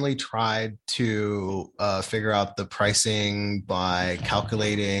certainly tried to figure out the pricing by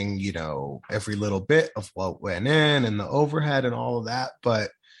calculating, you know, every little bit of what went in and the overhead and all of that.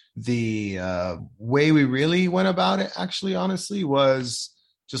 But the way we really went about it, actually, honestly, was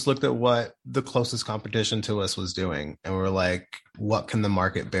just looked at what the closest competition to us was doing. And we're like, what can the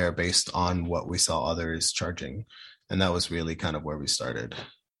market bear based on what we saw others charging? And that was really kind of where we started.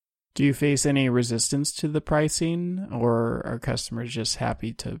 Do you face any resistance to the pricing, or are customers just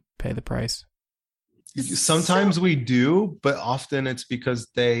happy to pay the price? Sometimes we do, but often it's because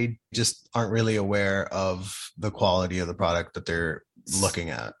they just aren't really aware of the quality of the product that they're looking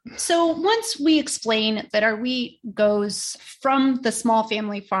at. So once we explain that our wheat goes from the small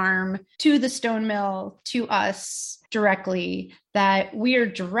family farm to the stone mill to us directly, that we are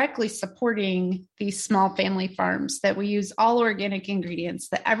directly supporting these small family farms, that we use all organic ingredients,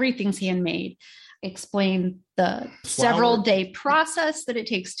 that everything's handmade, explain the several day process that it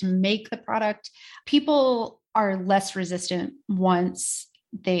takes to make the product, people are less resistant once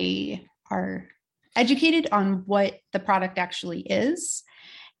they are educated on what the product actually is.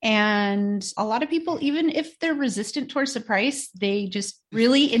 And a lot of people, even if they're resistant towards the price, they just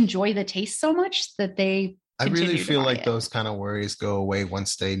really enjoy the taste so much that they I really feel like those kind of worries go away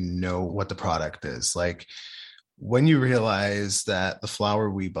once they know what the product is. Like when you realize that the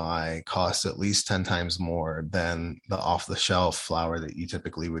flour we buy costs at least 10 times more than the off-the-shelf flour that you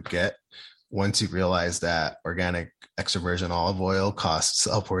typically would get, once you realize that organic extra virgin olive oil costs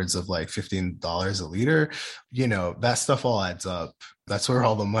upwards of like $15 a liter, you know, that stuff all adds up. That's where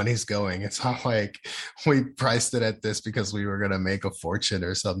all the money's going. It's not like we priced it at this because we were going to make a fortune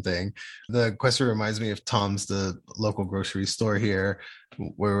or something. The question reminds me of Tom's, the local grocery store here,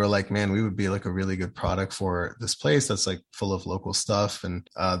 where we're like, man, we would be like a really good product for this place that's like full of local stuff. And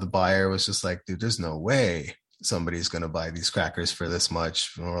the buyer was just like, dude, there's no way somebody's going to buy these crackers for this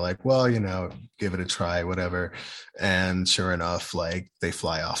much. And we're like, well, you know, give it a try, whatever. And sure enough, like they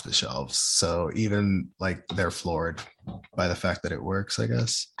fly off the shelves. So even like they're floored by the fact that it works, I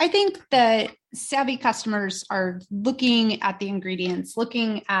guess. I think that savvy customers are looking at the ingredients,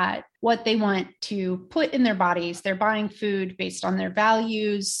 looking at what they want to put in their bodies. They're buying food based on their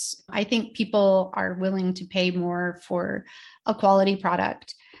values. I think people are willing to pay more for a quality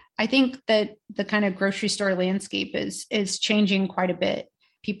product. I think that the kind of grocery store landscape is changing quite a bit.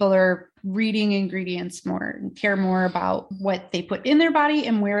 People are reading ingredients more and care more about what they put in their body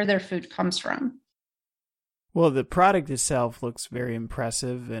and where their food comes from. Well, the product itself looks very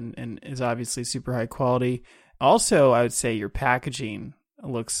impressive and is obviously super high quality. Also, I would say your packaging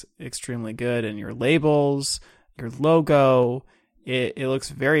looks extremely good, and your labels, your logo, it looks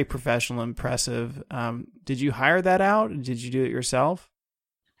very professional, impressive. Did you hire that out? Did you do it yourself?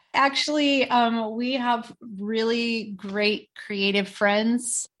 Actually, we have really great creative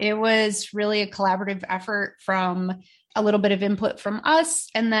friends. It was really a collaborative effort from a little bit of input from us,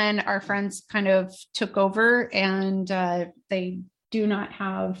 and then our friends kind of took over, and they do not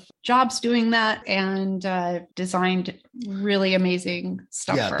have jobs doing that, and designed really amazing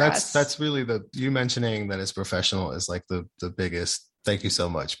stuff for us. That's really you mentioning that it's professional is like the biggest thank you so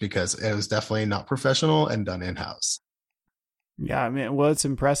much, because it was definitely not professional and done in-house. Yeah, I mean, well, it's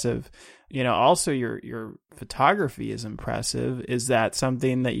impressive. Also your photography is impressive. Is that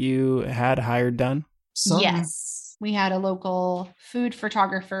something that you had hired done? Yes. We had a local food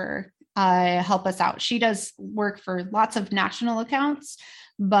photographer help us out. She does work for lots of national accounts,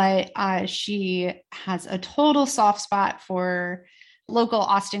 but she has a total soft spot for local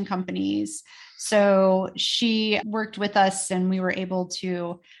Austin companies. So she worked with us, and we were able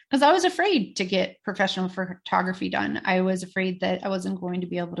to, because I was afraid to get professional photography done. I was afraid that I wasn't going to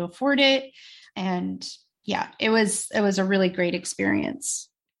be able to afford it. And yeah, it was a really great experience.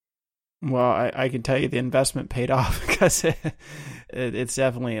 Well, I can tell you the investment paid off, because it's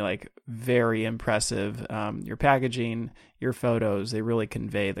definitely like very impressive. Your packaging, your photos, they really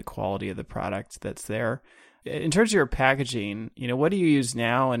convey the quality of the product that's there. In terms of your packaging, what do you use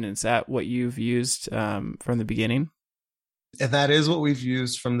now? And is that what you've used from the beginning? And that is what we've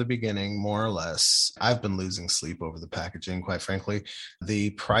used from the beginning, more or less. I've been losing sleep over the packaging, quite frankly. The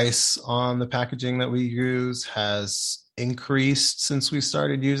price on the packaging that we use has increased since we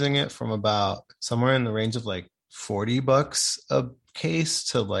started using it, from about somewhere in the range of like $40 a case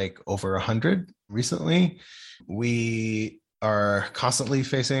to like over 100 recently. We are constantly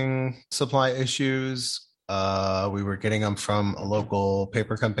facing supply issues. We were getting them from a local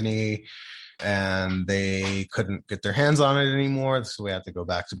paper company, and they couldn't get their hands on it anymore. So we had to go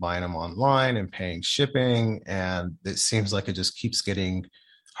back to buying them online and paying shipping. And it seems like it just keeps getting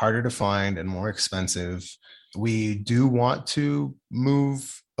harder to find and more expensive. We do want to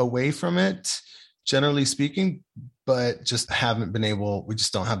move away from it, generally speaking, but just haven't been able. We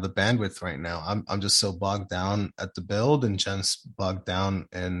just don't have the bandwidth right now. I'm just so bogged down at the build, and Jen's bogged down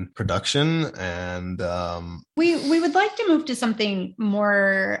in production. And we would like to move to something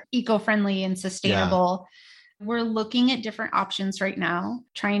more eco-friendly and sustainable. Yeah. We're looking at different options right now,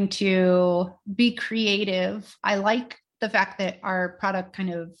 trying to be creative. I like the fact that our product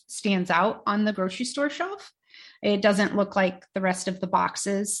kind of stands out on the grocery store shelf. It doesn't look like the rest of the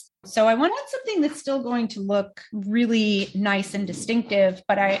boxes. So I wanted something that's still going to look really nice and distinctive,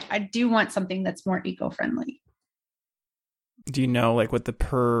 but I do want something that's more eco-friendly. Do you know like what the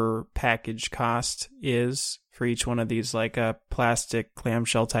per package cost is for each one of these like plastic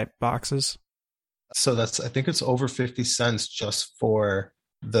clamshell type boxes? So I think it's over 50 cents just for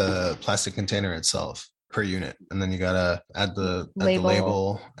the plastic container itself per unit. And then you got to add the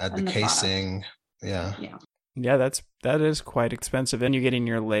label, add the casing. Yeah. Yeah, that is quite expensive. And you're getting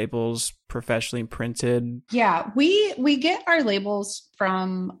your labels professionally printed. Yeah, we get our labels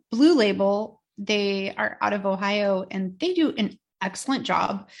from Blue Label. They are out of Ohio, and they do an excellent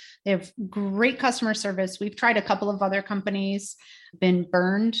job. They have great customer service. We've tried a couple of other companies, been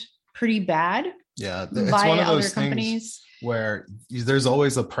burned pretty bad. Yeah, it's one of those things where there's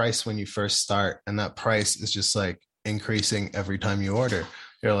always a price when you first start, and that price is just like increasing every time you order.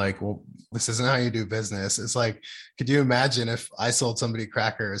 You're like, well, this isn't how you do business. It's like, could you imagine if I sold somebody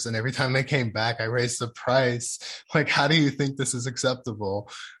crackers and every time they came back, I raised the price? Like, how do you think this is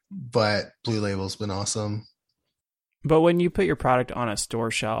acceptable? But Blue Label's been awesome. But when you put your product on a store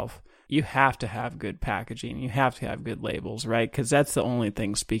shelf, you have to have good packaging. You have to have good labels, right? Because that's the only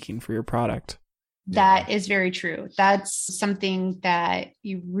thing speaking for your product. That is very true. That's something that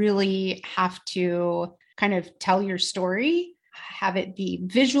you really have to kind of tell your story, have it be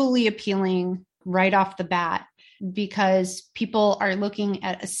visually appealing right off the bat, because people are looking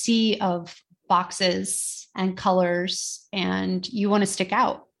at a sea of boxes and colors, and you want to stick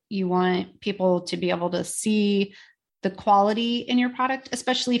out. You want people to be able to see the quality in your product,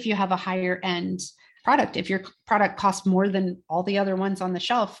 especially if you have a higher end product. If your product costs more than all the other ones on the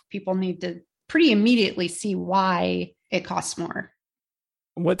shelf, people need to pretty immediately see why it costs more.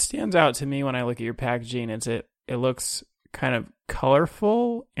 What stands out to me when I look at your packaging is it looks kind of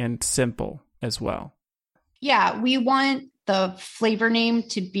colorful and simple as well. Yeah, we want the flavor name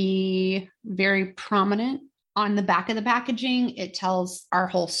to be very prominent on the back of the packaging. It tells our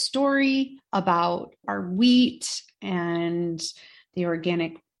whole story about our wheat and the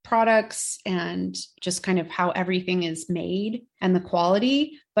organic products and just kind of how everything is made and the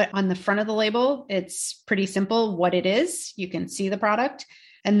quality. But on the front of the label, it's pretty simple what it is. You can see the product.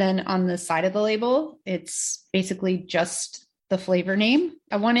 And then on the side of the label, it's basically just the flavor name.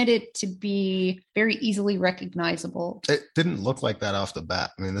 I wanted it to be very easily recognizable. It didn't look like that off the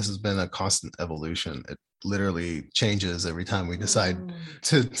bat. I mean, this has been a constant evolution. It literally changes every time we decide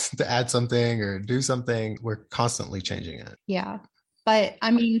to add something or do something. We're constantly changing it. Yeah. But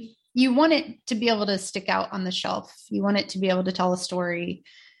I mean, you want it to be able to stick out on the shelf. You want it to be able to tell a story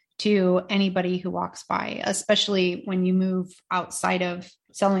to anybody who walks by, especially when you move outside of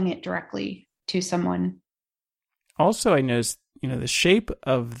selling it directly to someone. Also, I noticed, the shape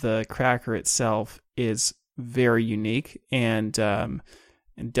of the cracker itself is very unique, and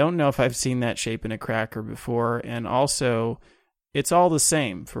don't know if I've seen that shape in a cracker before. And also, it's all the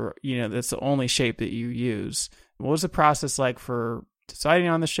same for, that's the only shape that you use. What was the process like for deciding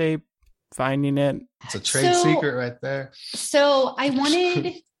on the shape, finding it? It's a trade secret right there. So I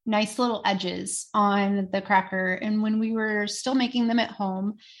wanted nice little edges on the cracker. And when we were still making them at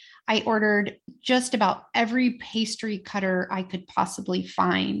home, I ordered just about every pastry cutter I could possibly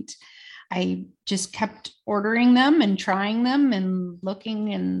find. I just kept ordering them and trying them and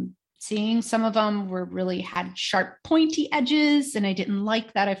looking and seeing. Some of them really had sharp, pointy edges, and I didn't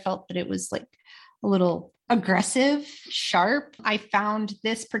like that. I felt that it was like a little aggressive, sharp. I found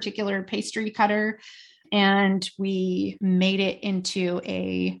this particular pastry cutter and we made it into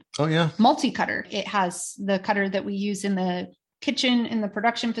a multi-cutter. It has the cutter that we use in the kitchen in the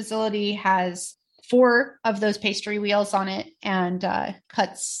production facility, has 4 of those pastry wheels on it, and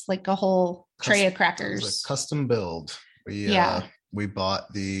cuts like a whole tray of crackers. It was a custom build. We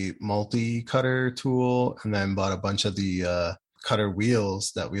bought the multi-cutter tool and then bought a bunch of the cutter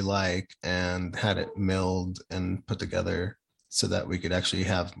wheels that we like and had it milled and put together so that we could actually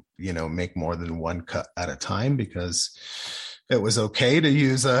have, make more than one cut at a time, because it was okay to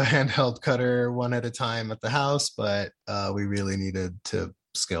use a handheld cutter one at a time at the house, but we really needed to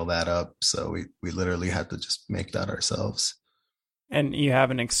scale that up. So we literally had to just make that ourselves. And you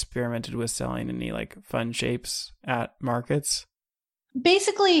haven't experimented with selling any like fun shapes at markets?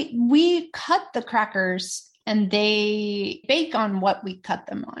 Basically, we cut the crackers and they bake on what we cut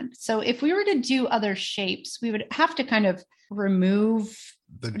them on. So if we were to do other shapes, we would have to kind of remove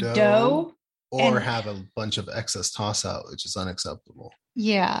the dough or have a bunch of excess toss out, which is unacceptable.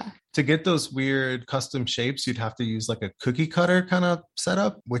 Yeah. To get those weird custom shapes, you'd have to use like a cookie cutter kind of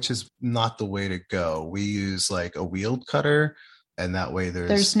setup, which is not the way to go. We use like a wheeled cutter, and that way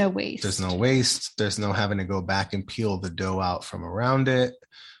there's no waste. There's no waste. There's no having to go back and peel the dough out from around it.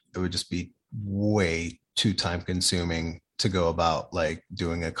 It would just be way too time consuming to go about like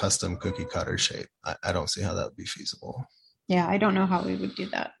doing a custom cookie cutter shape. I don't see how that would be feasible. Yeah, I don't know how we would do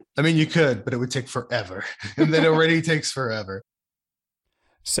that. I mean, you could, but it would take forever. And that already takes forever.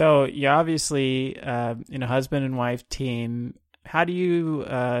 So you obviously, husband and wife team. How do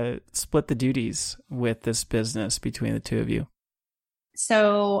you split the duties with this business between the two of you?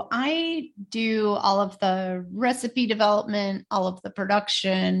 So I do all of the recipe development, all of the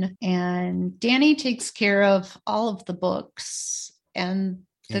production, and Danny takes care of all of the books and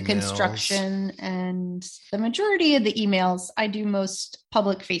the construction and the majority of the emails. I do most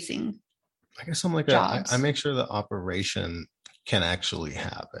public facing. I guess I'm like I make sure the operation can actually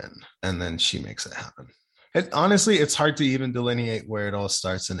happen, and then she makes it happen. Honestly, it's hard to even delineate where it all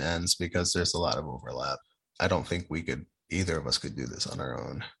starts and ends because there's a lot of overlap. I don't think either of us could do this on our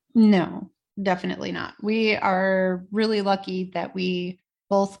own. No, definitely not. We are really lucky that we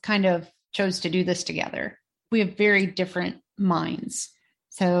both kind of chose to do this together. We have very different minds.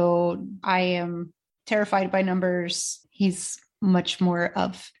 So I am terrified by numbers. He's much more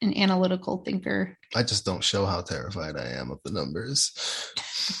of an analytical thinker. I just don't show how terrified I am of the numbers.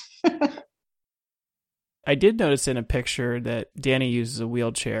 I did notice in a picture that Danny uses a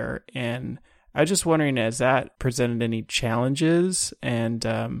wheelchair, and I was just wondering, has that presented any challenges? And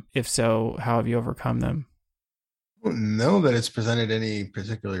if so, how have you overcome them? I don't know that it's presented any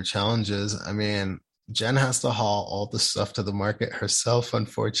particular challenges. I mean, Jen has to haul all the stuff to the market herself,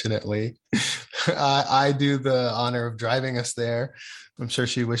 unfortunately. I do the honor of driving us there. I'm sure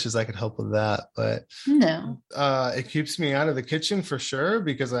she wishes I could help with that, but no. It keeps me out of the kitchen for sure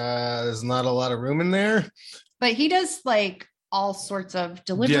because there's not a lot of room in there. But he does like all sorts of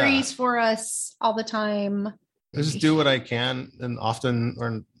deliveries for us all the time. I just do what I can, and often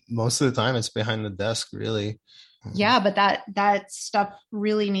or most of the time it's behind the desk, really. Yeah, but that stuff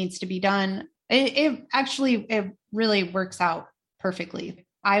really needs to be done. It really works out perfectly.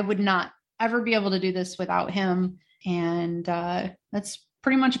 I would not ever be able to do this without him. And that's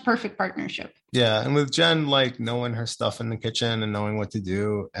pretty much a perfect partnership. Yeah. And with Jen, like knowing her stuff in the kitchen and knowing what to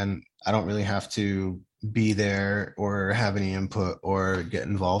do, and I don't really have to be there or have any input or get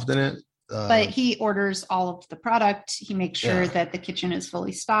involved in it. But he orders all of the product. He makes sure that the kitchen is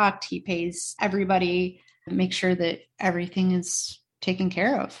fully stocked. He pays everybody, make sure that everything is taken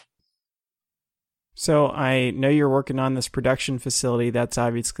care of. So I know you're working on this production facility. That's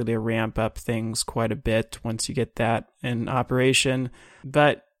obviously going to ramp up things quite a bit once you get that in operation.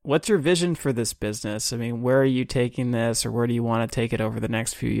 But what's your vision for this business? I mean, where are you taking this, or where do you want to take it over the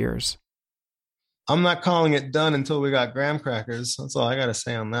next few years? I'm not calling it done until we got graham crackers. That's all I got to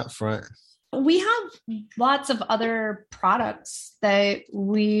say on that front. We have lots of other products that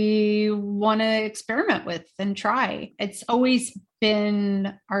we want to experiment with and try. It's always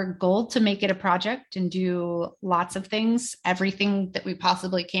been our goal to make it a project and do lots of things, everything that we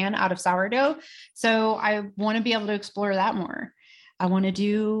possibly can out of sourdough. So I want to be able to explore that more. I want to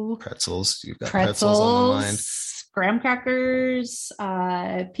do pretzels. You've got pretzels on the mind. Graham crackers,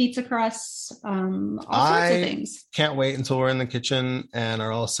 pizza crusts, all sorts of things. Can't wait until we're in the kitchen and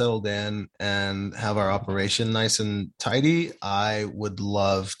are all settled in and have our operation nice and tidy. I would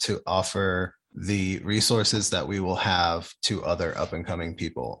love to offer the resources that we will have to other up and coming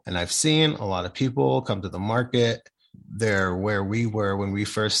people. And I've seen a lot of people come to the market. They're where we were when we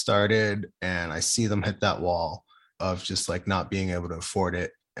first started, and I see them hit that wall of just like not being able to afford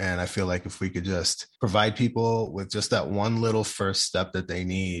it. And I feel like if we could just provide people with just that one little first step that they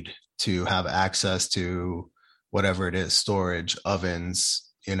need to have access to whatever it is, storage, ovens,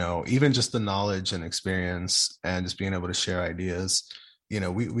 even just the knowledge and experience and just being able to share ideas.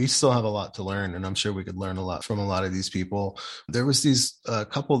 We still have a lot to learn, and I'm sure we could learn a lot from a lot of these people. There was these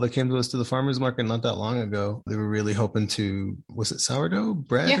couple that came to us to the farmers market not that long ago. They were really hoping to, was it sourdough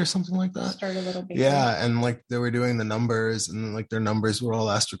bread or something like that? Start a little bit. Yeah. And like they were doing the numbers, and like their numbers were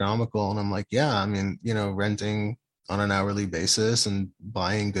all astronomical. And I'm like, yeah, I mean, renting on an hourly basis and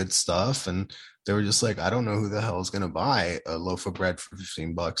buying good stuff. And they were just like, I don't know who the hell is going to buy a loaf of bread for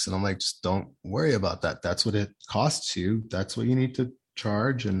 $15. And I'm like, just don't worry about that. That's what it costs you. That's what you need to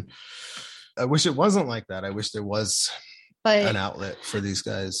charge. And I wish it wasn't like that. I wish there was an outlet for these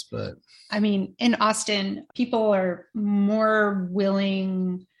guys. But I mean, in Austin, people are more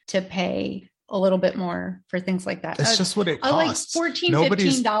willing to pay a little bit more for things like that. That's just what it costs. Like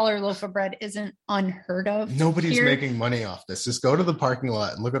 $15 loaf of bread isn't unheard of. Nobody's making money off this. Just go to the parking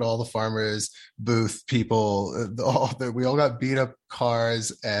lot and look at all the farmers booth people. We all got beat up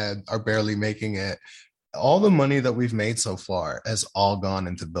cars and are barely making it. All the money that we've made so far has all gone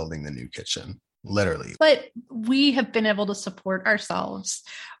into building the new kitchen, literally. But we have been able to support ourselves.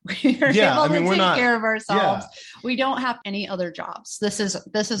 We're able to take care of ourselves. Yeah. We don't have any other jobs. This is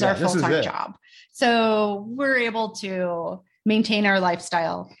our full-time job. So we're able to maintain our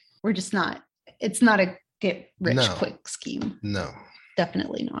lifestyle. We're just not, it's not a get rich quick scheme. No,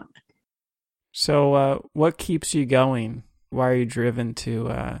 definitely not. So what keeps you going? Why are you driven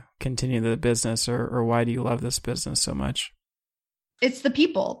to continue the business, or why do you love this business so much? It's the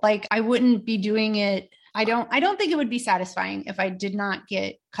people. Like, I wouldn't be doing it. I don't think it would be satisfying if I did not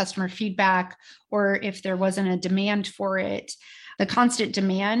get customer feedback or if there wasn't a demand for it. The constant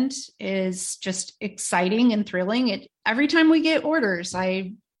demand is just exciting and thrilling. Every time we get orders,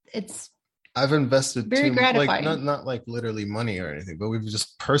 I've invested very gratifying. Like not like literally money or anything, but we've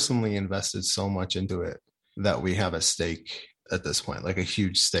just personally invested so much into it that we have a stake at this point, like a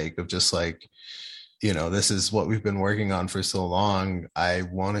huge stake of just like, this is what we've been working on for so long. I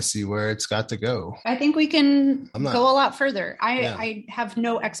want to see where it's got to go. I think we can go a lot further. I have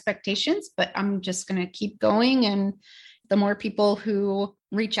no expectations, but I'm just going to keep going. And the more people who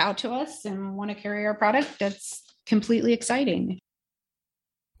reach out to us and want to carry our product, that's completely exciting.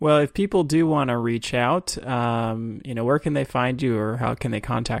 Well, if people do want to reach out, where can they find you, or how can they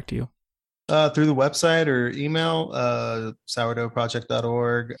contact you? Through the website or email,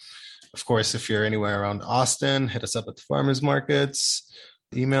 sourdoughproject.org. Of course, if you're anywhere around Austin, hit us up at the farmers markets,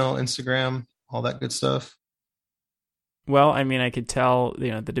 email, Instagram, all that good stuff. Well, I mean, I could tell,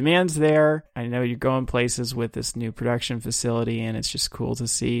 the demand's there. I know you're going places with this new production facility, and it's just cool to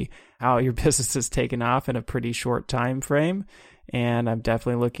see how your business has taken off in a pretty short time frame. And I'm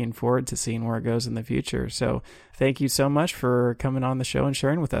definitely looking forward to seeing where it goes in the future. So thank you so much for coming on the show and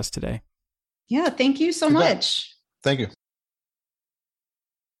sharing with us today. Yeah, thank you so much. Thank you.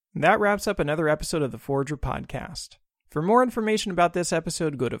 That wraps up another episode of the Forager Podcast. For more information about this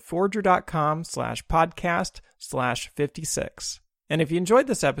episode, go to forager.com/podcast/56. And if you enjoyed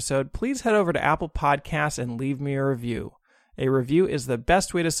this episode, please head over to Apple Podcasts and leave me a review. A review is the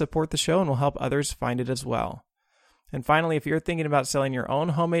best way to support the show and will help others find it as well. And finally, if you're thinking about selling your own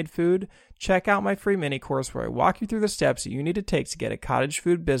homemade food, check out my free mini course where I walk you through the steps you need to take to get a cottage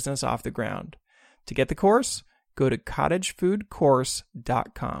food business off the ground. To get the course, go to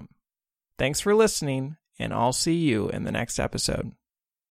cottagefoodcourse.com. Thanks for listening, and I'll see you in the next episode.